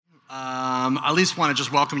I at least want to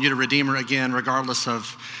just welcome you to Redeemer again, regardless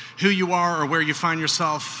of who you are or where you find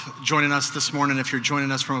yourself joining us this morning. If you're joining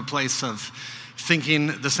us from a place of thinking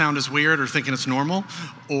the sound is weird or thinking it's normal,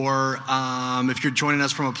 or if you're joining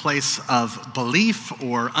us from a place of belief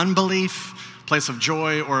or unbelief, place of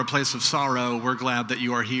joy or a place of sorrow, we're glad that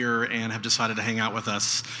you are here and have decided to hang out with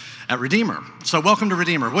us at Redeemer. So welcome to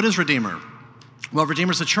Redeemer. What is Redeemer? Well,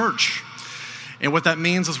 Redeemer's a church. And what that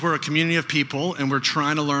means is we're a community of people, and we're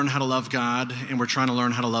trying to learn how to love God, and we're trying to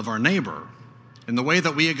learn how to love our neighbor. And the way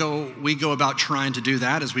that we go about trying to do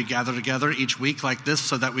that is we gather together each week like this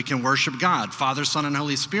so that we can worship God, Father, Son, and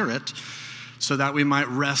Holy Spirit, so that we might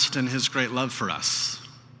rest in his great love for us.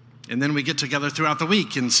 And then we get together throughout the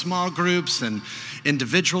week in small groups and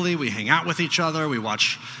individually. We hang out with each other. We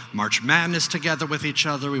watch March Madness together with each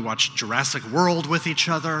other. We watch Jurassic World with each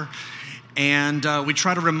other. And we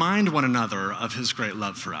try to remind one another of his great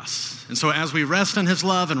love for us. And so as we rest in his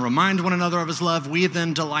love and remind one another of his love, we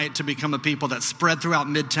then delight to become a people that spread throughout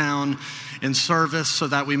Midtown in service so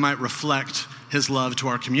that we might reflect his love to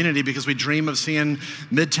our community, because we dream of seeing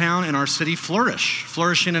Midtown and our city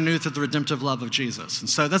flourishing anew through the redemptive love of Jesus. And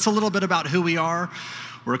so that's a little bit about who we are.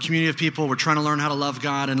 We're a community of people. We're trying to learn how to love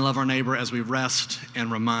God and love our neighbor as we rest and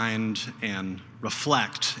remind and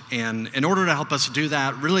reflect. And in order to help us do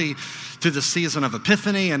that, really through the season of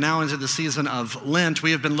Epiphany and now into the season of Lent,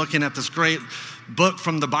 we have been looking at this great book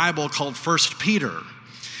from the Bible called 1 Peter.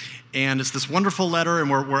 And it's this wonderful letter, and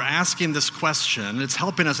we're asking this question. It's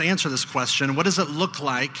helping us answer this question. What does it look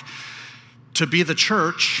like to be the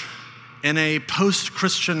church in a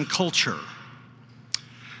post-Christian culture?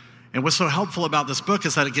 And what's so helpful about this book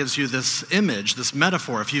is that it gives you this image, this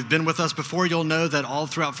metaphor. If you've been with us before, you'll know that all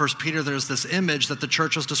throughout 1 Peter, there's this image that the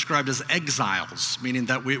church is described as exiles, meaning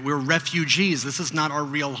that we're refugees. This is not our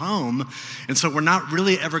real home. And so we're not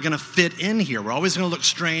really ever going to fit in here. We're always going to look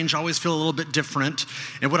strange, always feel a little bit different.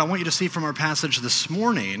 And what I want you to see from our passage this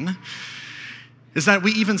morning is that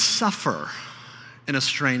we even suffer in a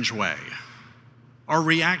strange way. Our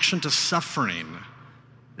reaction to suffering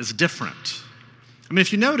is different. I mean,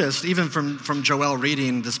 if you noticed, even from Joel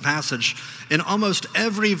reading this passage, in almost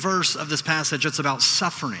every verse of this passage, it's about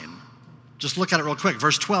suffering. Just look at it real quick.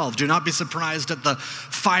 Verse 12, do not be surprised at the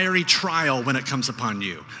fiery trial when it comes upon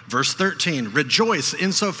you. Verse 13, rejoice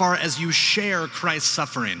insofar as you share Christ's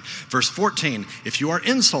suffering. Verse 14, if you are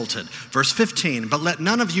insulted. Verse 15, but let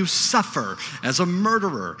none of you suffer as a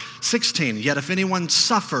murderer. 16, yet if anyone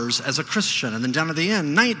suffers as a Christian. And then down to the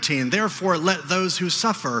end, 19, therefore let those who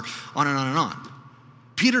suffer, on and on and on.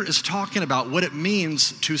 Peter is talking about what it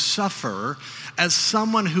means to suffer as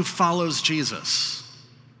someone who follows Jesus.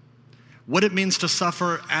 What it means to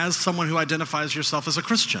suffer as someone who identifies yourself as a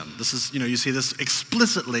Christian. This is, you see this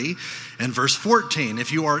explicitly in verse 14.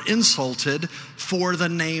 If you are insulted for the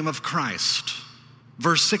name of Christ.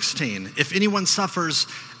 Verse 16, if anyone suffers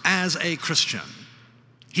as a Christian.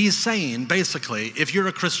 He's saying, basically, if you're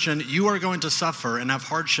a Christian, you are going to suffer and have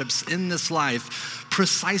hardships in this life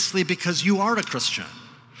precisely because you are a Christian.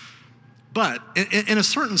 But in a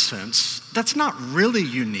certain sense, that's not really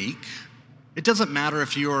unique. It doesn't matter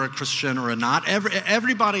if you are a Christian or not.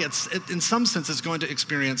 Everybody, in some sense, is going to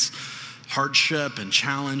experience hardship and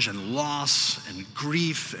challenge and loss and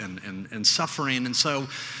grief and suffering. And so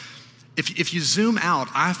if you zoom out,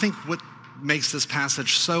 I think what makes this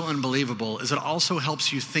passage so unbelievable is it also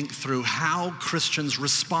helps you think through how Christians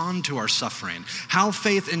respond to our suffering, how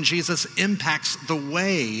faith in Jesus impacts the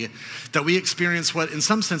way that we experience what in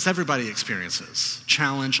some sense everybody experiences,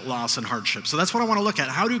 challenge, loss, and hardship. So that's what I want to look at.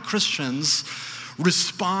 How do Christians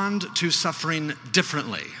respond to suffering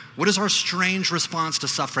differently? What is our strange response to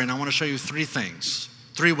suffering? I want to show you three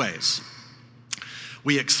ways.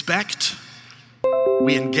 We expect,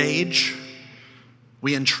 we engage,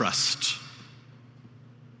 we entrust.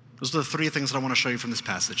 Those are the three things that I want to show you from this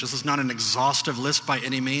passage. This is not an exhaustive list by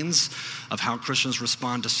any means of how Christians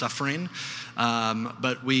respond to suffering,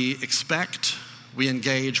 but we expect, we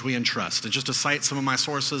engage, we entrust. And just to cite some of my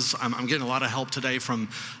sources, I'm getting a lot of help today from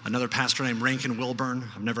another pastor named Rankin Wilburn.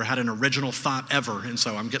 I've never had an original thought ever, and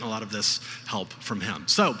so I'm getting a lot of this help from him.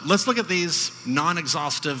 So let's look at these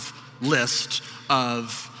non-exhaustive list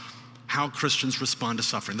of how Christians respond to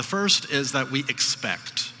suffering. The first is that we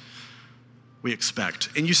expect. We expect.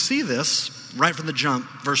 And you see this right from the jump,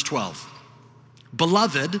 verse 12.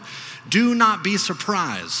 Beloved, do not be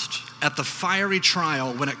surprised at the fiery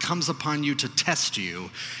trial when it comes upon you to test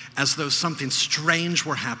you as though something strange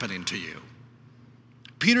were happening to you.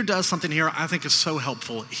 Peter does something here I think is so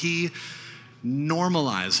helpful. He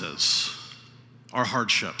normalizes our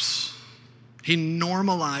hardships. He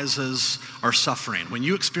normalizes our suffering. When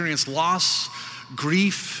you experience loss,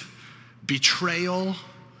 grief, betrayal.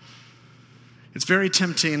 It's very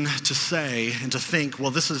tempting to say and to think, well,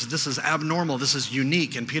 this is abnormal, this is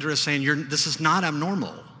unique. And Peter is saying, this is not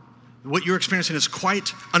abnormal. What you're experiencing is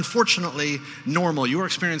quite, unfortunately, normal. You are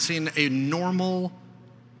experiencing a normal,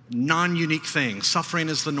 non-unique thing. Suffering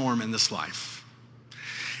is the norm in this life.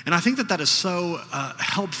 And I think that is so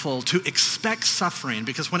helpful to expect suffering,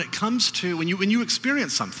 because when it comes to, when you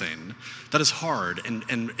experience something that is hard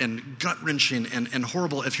and gut-wrenching and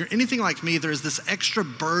horrible, if you're anything like me, there's this extra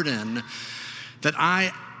burden that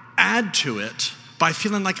I add to it by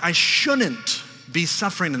feeling like I shouldn't be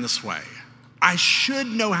suffering in this way. I should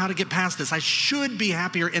know how to get past this. I should be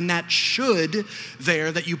happier. And that should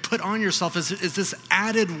there that you put on yourself is this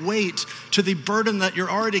added weight to the burden that you're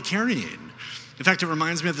already carrying. In fact, it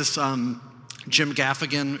reminds me of this Jim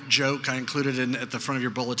Gaffigan joke I included at the front of your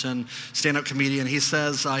bulletin, stand-up comedian. He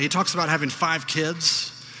says, he talks about having 5 kids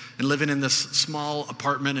and living in this small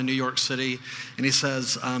apartment in New York City. And he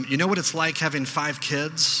says, you know what it's like having 5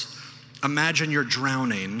 kids? Imagine you're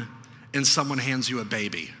drowning and someone hands you a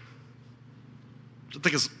baby. I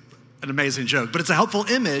think it's an amazing joke, but it's a helpful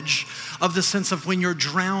image of the sense of when you're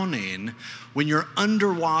drowning, when you're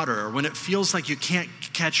underwater, when it feels like you can't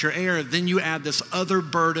catch your air, then you add this other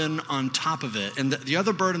burden on top of it. And the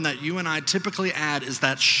other burden that you and I typically add is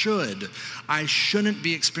that I shouldn't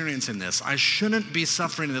be experiencing this. I shouldn't be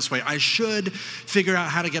suffering in this way. I should figure out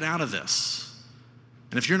how to get out of this.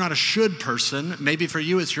 And if you're not a should person, maybe for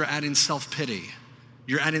you you're adding self-pity.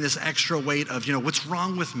 You're adding this extra weight of, what's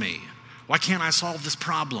wrong with me? Why can't I solve this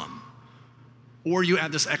problem? Or you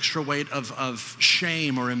add this extra weight of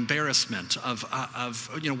shame or embarrassment of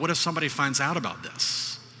what if somebody finds out about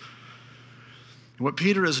this? What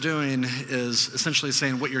Peter is doing is essentially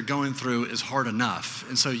saying what you're going through is hard enough.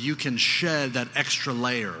 And so you can shed that extra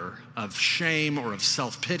layer of shame or of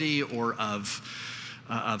self-pity or of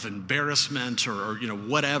embarrassment or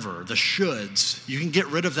whatever, the shoulds. You can get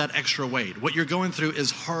rid of that extra weight. What you're going through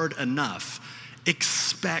is hard enough.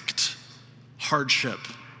 Expect hardship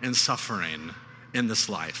and suffering in this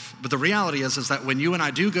life. But the reality is that when you and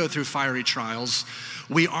I do go through fiery trials,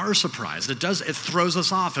 we are surprised. It throws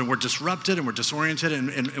us off, and we're disrupted and we're disoriented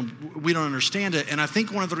and we don't understand it. And I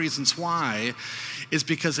think one of the reasons why is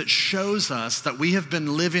because it shows us that we have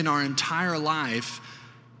been living our entire life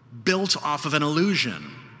built off of an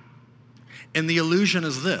illusion. And the illusion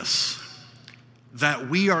is this, that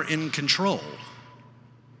we are in control.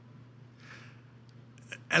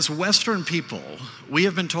 As Western people, we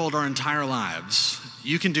have been told our entire lives,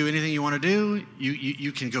 you can do anything you want to do,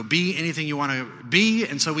 you can go be anything you want to be,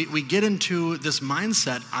 and so we get into this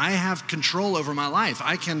mindset, I have control over my life.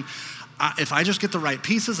 If I just get the right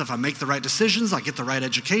pieces, if I make the right decisions, I get the right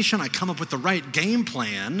education, I come up with the right game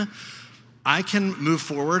plan, I can move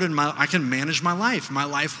forward and I can manage my life. My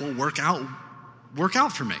life will work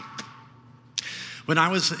out for me. When I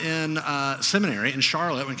was in seminary in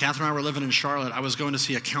Charlotte, when Catherine and I were living in Charlotte, I was going to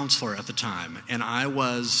see a counselor at the time. And I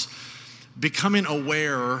was becoming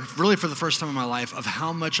aware, really for the first time in my life, of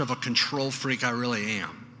how much of a control freak I really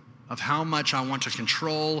am. Of how much I want to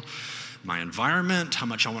control my environment, how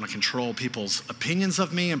much I want to control people's opinions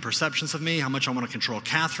of me and perceptions of me, how much I want to control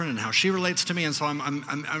Catherine and how she relates to me. And so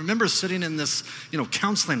I remember sitting in this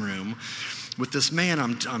counseling room with this man.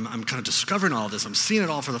 I'm kind of discovering all of this. I'm seeing it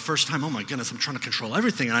all for the first time. Oh my goodness, I'm trying to control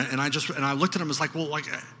everything. And I looked at him and was like, well, like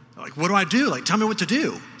what do I do? Like, tell me what to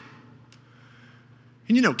do.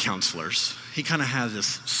 And counselors, he kind of had this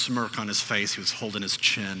smirk on his face. He was holding his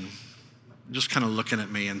chin, just kind of looking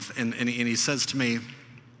at me. And he says to me,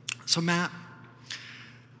 so Matt,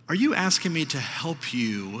 are you asking me to help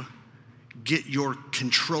you get your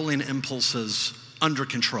controlling impulses under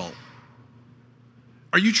control?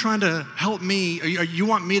 Are you trying to help me, or you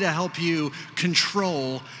want me to help you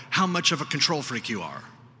control how much of a control freak you are?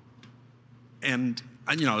 And,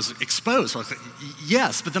 I was exposed. So I was like,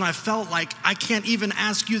 yes, but then I felt like I can't even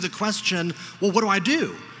ask you the question, well, what do I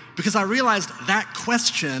do? Because I realized that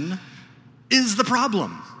question is the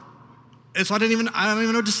problem. And so I don't even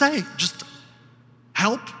know what to say. Just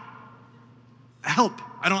help. I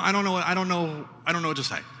don't know what to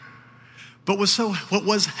say. But what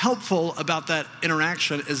was helpful about that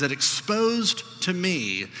interaction is it exposed to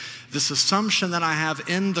me this assumption that I have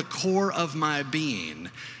in the core of my being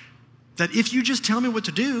that if you just tell me what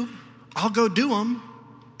to do, I'll go do them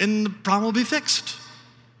and the problem will be fixed.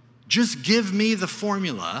 Just give me the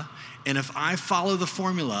formula, and if I follow the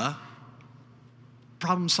formula,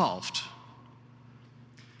 problem solved.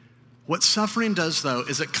 What suffering does, though,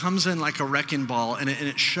 is it comes in like a wrecking ball, and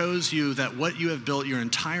it shows you that what you have built your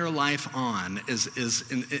entire life on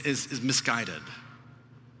is misguided.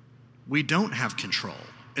 We don't have control.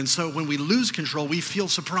 And so when we lose control, we feel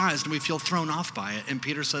surprised and we feel thrown off by it. And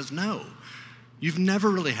Peter says, no, you've never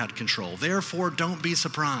really had control. Therefore, don't be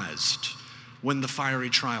surprised when the fiery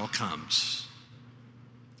trial comes.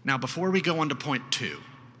 Now, before we go on to point 2,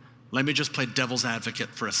 let me just play devil's advocate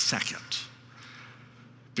for a second.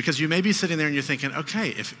 Because you may be sitting there and you're thinking,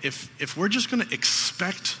 okay, if we're just gonna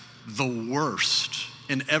expect the worst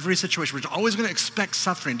in every situation, we're always gonna expect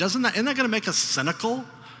suffering, isn't that gonna make us cynical?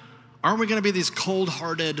 Aren't we gonna be these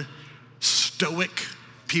cold-hearted, stoic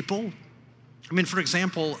people? I mean, for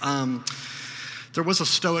example, there was a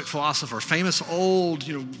Stoic philosopher, famous old,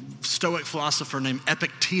 Stoic philosopher named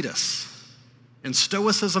Epictetus. And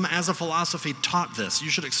Stoicism as a philosophy taught this. You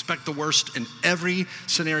should expect the worst in every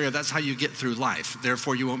scenario. That's how you get through life.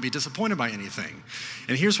 Therefore, you won't be disappointed by anything.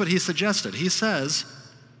 And here's what he suggested. He says,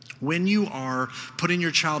 when you are putting your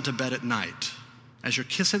child to bed at night, as you're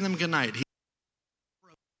kissing them goodnight,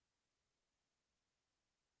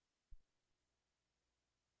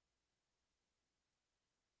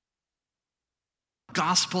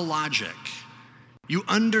 gospel logic. You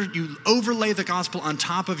overlay the gospel on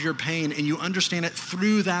top of your pain and you understand it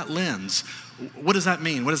through that lens. What does that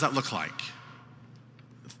mean? What does that look like?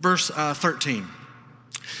 Verse 13.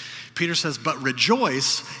 Peter says, but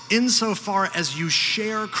rejoice insofar as you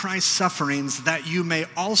share Christ's sufferings, that you may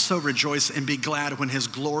also rejoice and be glad when his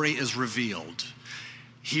glory is revealed.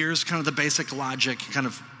 Here's kind of the basic logic kind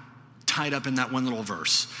of tied up in that one little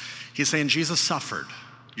verse. He's saying Jesus suffered.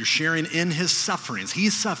 You're sharing in his sufferings. He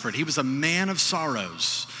suffered. He was a man of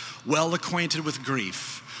sorrows, well acquainted with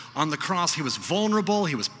grief. On the cross, he was vulnerable.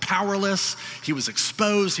 He was powerless. He was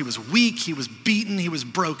exposed. He was weak. He was beaten. He was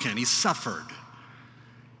broken. He suffered.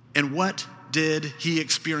 And what did he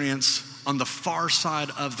experience on the far side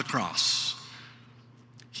of the cross?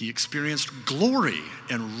 He experienced glory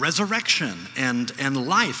and resurrection and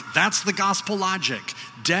life. That's the gospel logic.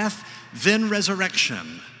 Death, then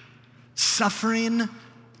resurrection. Suffering,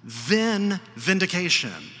 then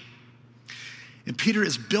vindication. And Peter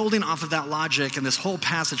is building off of that logic in this whole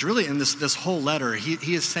passage, really in this whole letter.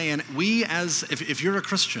 He is saying, if you're a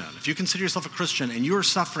Christian, if you consider yourself a Christian and you are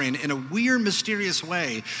suffering in a weird, mysterious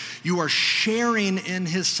way, you are sharing in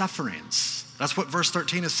his sufferings. That's what verse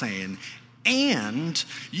 13 is saying. And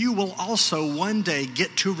you will also one day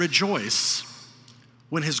get to rejoice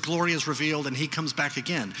when his glory is revealed and he comes back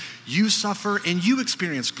again. You suffer and you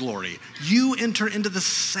experience glory. You enter into the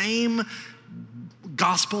same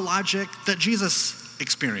gospel logic that Jesus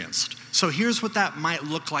experienced. So here's what that might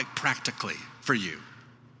look like practically for you.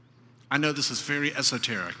 I know this is very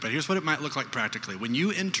esoteric, but here's what it might look like practically. When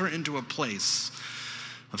you enter into a place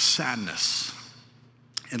of sadness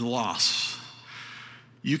and loss,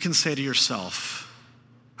 you can say to yourself,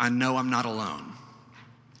 I know I'm not alone.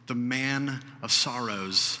 The man of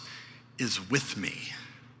sorrows is with me.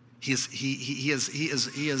 He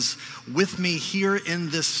is with me here in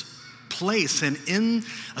this place, and in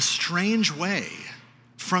a strange way,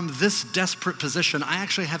 from this desperate position, I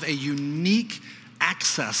actually have a unique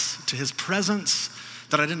access to his presence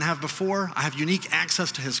that I didn't have before. I have unique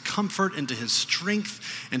access to his comfort and to his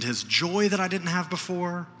strength and his joy that I didn't have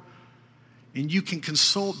before. And you can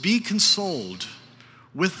be consoled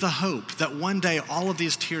with the hope that one day all of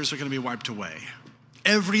these tears are going to be wiped away.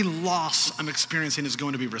 Every loss I'm experiencing is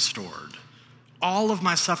going to be restored. All of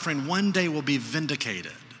my suffering one day will be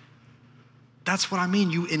vindicated. That's what I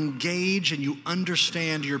mean. You engage and you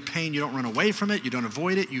understand your pain. You don't run away from it. You don't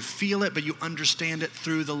avoid it. You feel it, but you understand it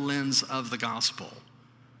through the lens of the gospel.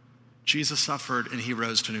 Jesus suffered and he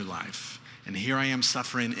rose to new life. And here I am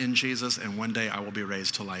suffering in Jesus, and one day I will be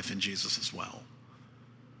raised to life in Jesus as well.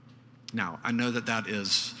 Now, I know that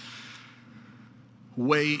is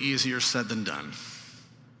way easier said than done.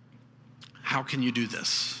 How can you do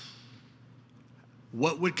this?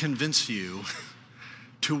 What would convince you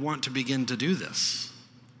to want to begin to do this?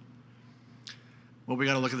 Well, we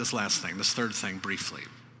got to look at this last thing, this third thing briefly.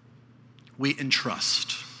 We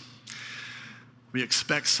entrust. We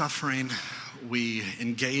expect suffering, we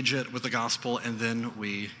engage it with the gospel, and then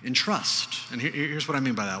we entrust. And here's what I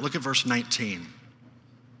mean by that. Look at verse 19.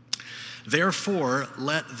 Therefore,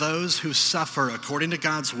 let those who suffer according to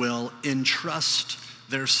God's will entrust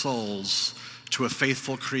their souls to a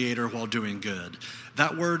faithful Creator while doing good.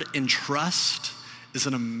 That word entrust is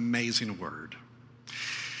an amazing word.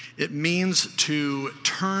 It means to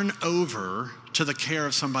turn over to the care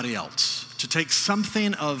of somebody else, to take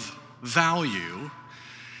something of value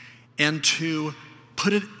and to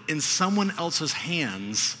put it in someone else's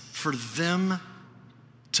hands for them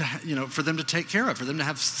to take care of, for them to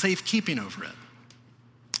have safekeeping over it.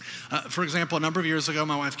 For example, a number of years ago,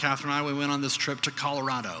 my wife Catherine and I, we went on this trip to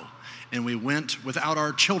Colorado. and we went without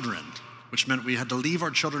our children, which meant we had to leave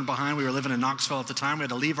our children behind. We were living in Knoxville at the time. We had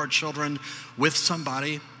to leave our children with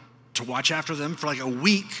somebody to watch after them for like a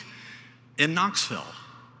week in Knoxville.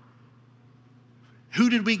 Who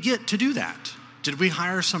did we get to do that? Did we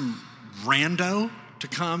hire some rando to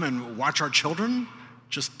come and watch our children?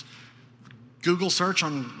 Just Google search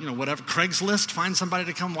on, whatever, Craigslist, find somebody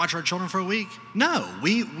to come watch our children for a week? No,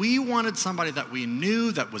 we wanted somebody that we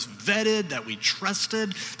knew, that was vetted, that we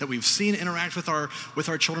trusted, that we've seen interact with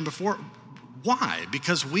our children before. Why?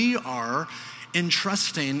 Because we are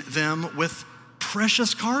entrusting them with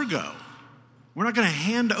precious cargo. We're not going to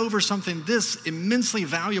hand over something this immensely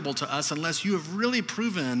valuable to us unless you have really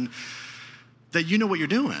proven that you know what you're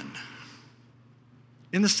doing.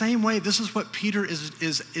 In the same way, this is what Peter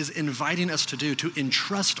is inviting us to do, to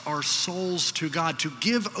entrust our souls to God, to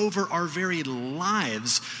give over our very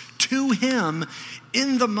lives to him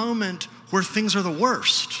in the moment where things are the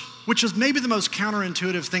worst, which is maybe the most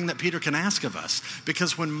counterintuitive thing that Peter can ask of us.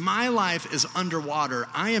 Because when my life is underwater,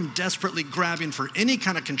 I am desperately grabbing for any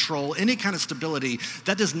kind of control, any kind of stability.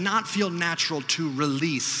 That does not feel natural to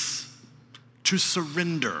release, to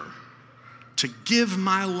surrender, to give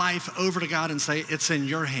my life over to God and say, it's in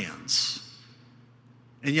your hands.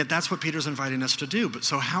 And yet that's what Peter's inviting us to do. But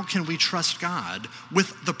so how can we trust God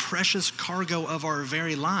with the precious cargo of our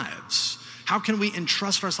very lives? How can we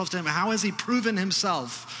entrust ourselves to him? How has he proven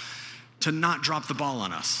himself to not drop the ball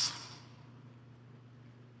on us?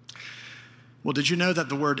 Well, did you know that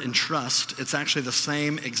the word entrust, it's actually the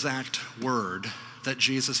same exact word that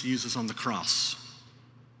Jesus uses on the cross?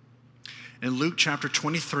 In Luke chapter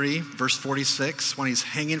 23, verse 46, when he's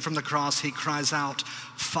hanging from the cross, he cries out,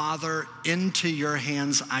 "Father, into your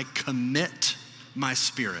hands I commit my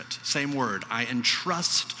spirit." Same word, I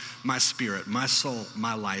entrust my spirit, my soul,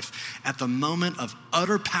 my life. At the moment of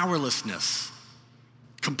utter powerlessness,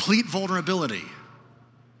 complete vulnerability,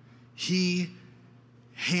 he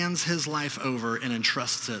hands his life over and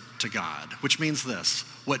entrusts it to God, which means this: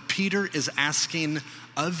 what Peter is asking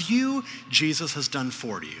of you, Jesus has done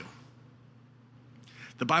for you.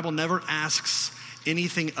 The Bible never asks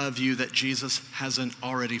anything of you that Jesus hasn't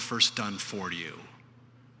already first done for you.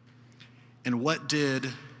 And what did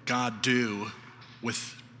God do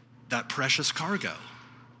with that precious cargo?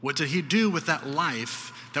 What did he do with that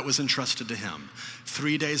life that was entrusted to him?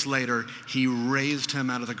 3 days later, he raised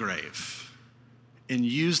him out of the grave and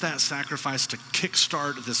used that sacrifice to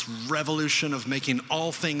kickstart this revolution of making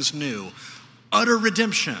all things new, utter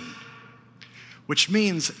redemption. Which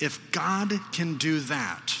means if God can do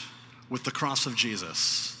that with the cross of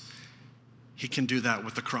Jesus, he can do that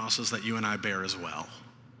with the crosses that you and I bear as well.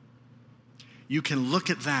 You can look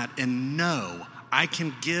at that and know, I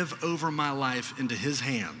can give over my life into his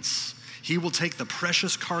hands. He will take the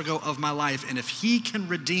precious cargo of my life, and if he can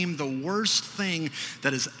redeem the worst thing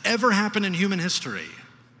that has ever happened in human history,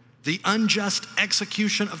 the unjust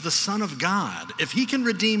execution of the Son of God, if he can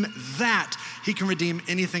redeem that, he can redeem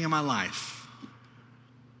anything in my life.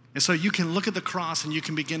 And so you can look at the cross and you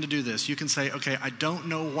can begin to do this. You can say, okay, I don't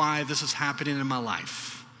know why this is happening in my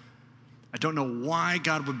life. I don't know why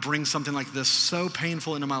God would bring something like this so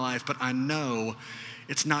painful into my life, but I know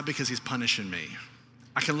it's not because he's punishing me.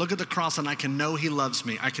 I can look at the cross and I can know he loves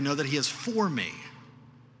me. I can know that he is for me.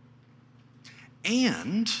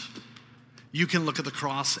 And you can look at the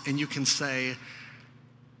cross and you can say,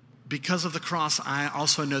 because of the cross, I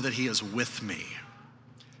also know that he is with me.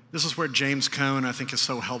 This is where James Cone, I think, is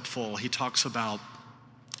so helpful. He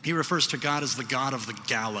refers to God as the God of the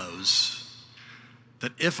gallows.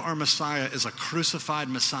 That if our Messiah is a crucified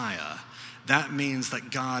Messiah, that means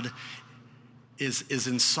that God is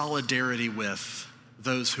in solidarity with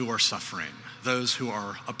those who are suffering, those who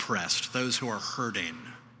are oppressed, those who are hurting.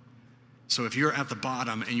 So if you're at the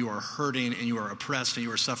bottom and you are hurting and you are oppressed and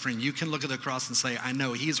you are suffering, you can look at the cross and say, I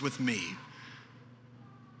know he's with me.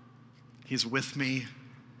 He's with me.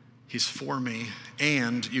 He's for me.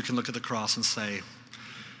 And you can look at the cross and say,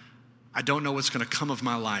 I don't know what's going to come of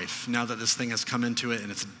my life now that this thing has come into it and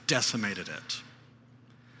it's decimated it.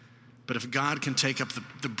 But if God can take up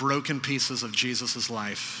the broken pieces of Jesus'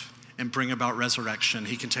 life and bring about resurrection,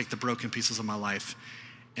 he can take the broken pieces of my life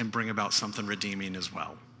and bring about something redeeming as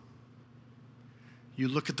well. You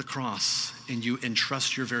look at the cross and you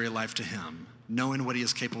entrust your very life to him, knowing what he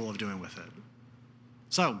is capable of doing with it.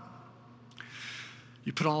 So,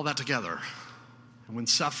 you put all that together, and when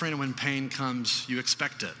suffering and when pain comes, you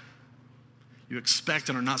expect it. You expect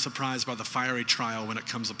and are not surprised by the fiery trial when it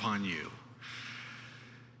comes upon you.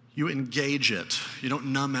 You engage it. You don't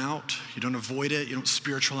numb out. You don't avoid it. You don't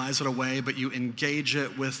spiritualize it away, but you engage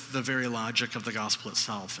it with the very logic of the gospel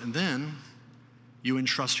itself. And then you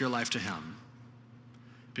entrust your life to him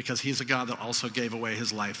because he's a God that also gave away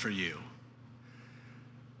his life for you.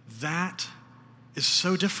 That is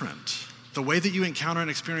so different. The way that you encounter and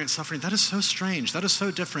experience suffering, that is so strange. That is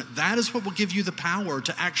so different. That is what will give you the power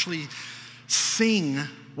to actually sing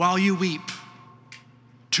while you weep,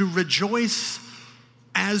 to rejoice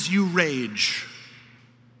as you rage.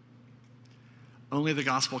 Only the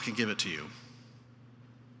gospel can give it to you.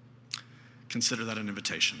 Consider that an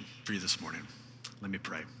invitation for you this morning. Let me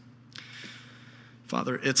pray.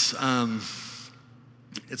 Father, it's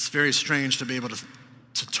very strange to be able to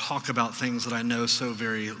talk about things that I know so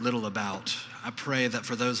very little about. I pray that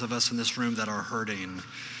for those of us in this room that are hurting,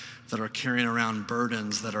 that are carrying around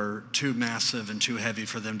burdens that are too massive and too heavy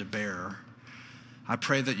for them to bear, I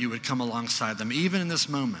pray that you would come alongside them, even in this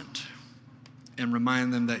moment, and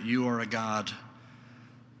remind them that you are a God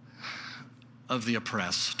of the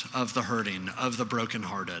oppressed, of the hurting, of the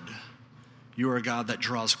brokenhearted. You are a God that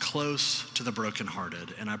draws close to the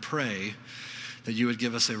brokenhearted. And I pray that you would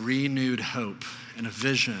give us a renewed hope and a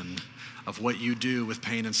vision of what you do with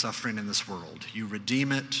pain and suffering in this world. You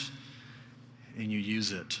redeem it and you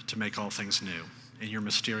use it to make all things new in your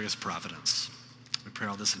mysterious providence. We pray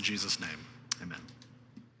all this in Jesus' name. Amen.